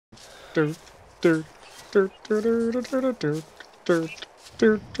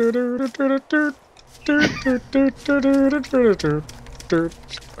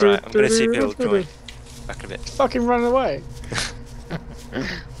Right, I'm gonna see if he'll join back in a bit. Fucking running away.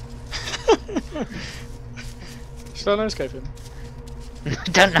 Should I no-scope him?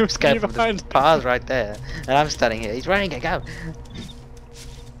 Don't know scope You're him, behind. the bar's right there. And I'm standing here. He's running it, go!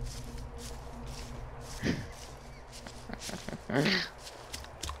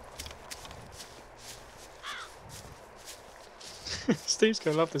 Steve's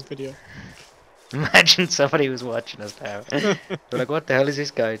gonna love this video. Imagine somebody was watching us now. They're like, what the hell is this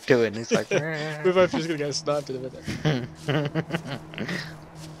guy doing? He's like, We're both just gonna get sniped in a minute.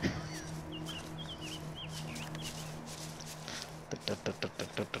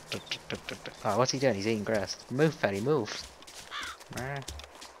 oh, what's he doing? He's eating grass. Move, fatty, move.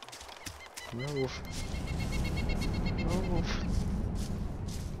 Move. Move.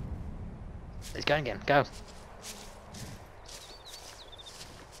 He's going again. Go.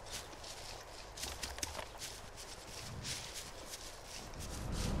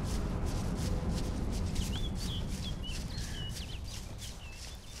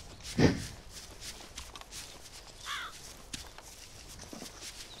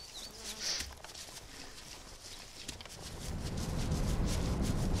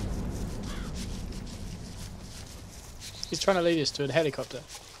 He's trying to lead us to a helicopter.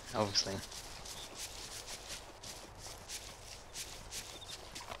 Obviously.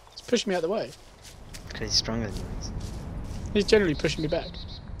 He's pushing me out the way. Because he's stronger than you. He's generally pushing me back.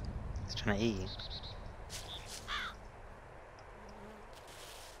 He's trying to eat you.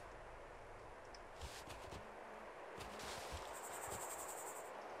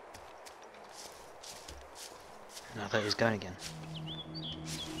 No, I thought he was going again.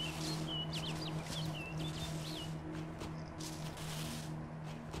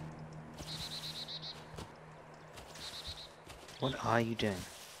 What are you doing?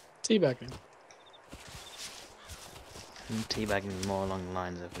 Teabagging. I'm teabagging more along the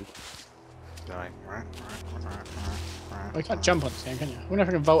lines of... Like... Oh, you can't jump on this game, can you? I wonder if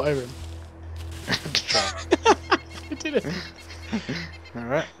I can vault over him. Try. I did it!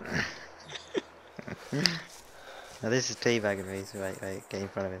 Alright. Now this is teabagging me, so wait, get in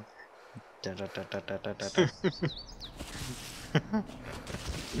front of him.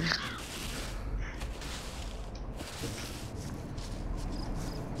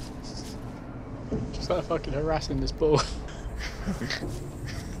 Just like fucking harassing this ball.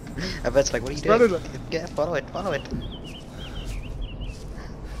 I bet it's like, what are you doing? Get, follow it, follow it.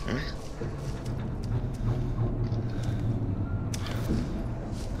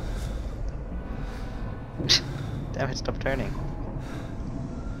 Damn it, stop turning.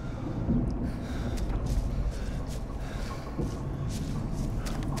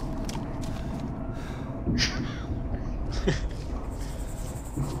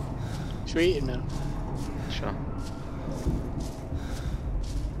 Should we eat him now? Sure.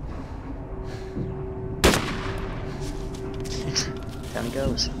 Down he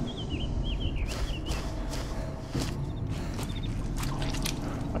goes.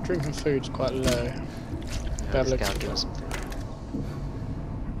 My drinking food's quite low. Bad luck. Give us some food.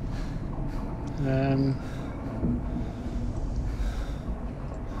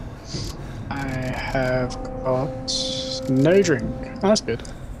 I have got no drink. Oh, that's good.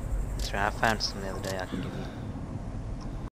 That's right, I found some the other day I can give you.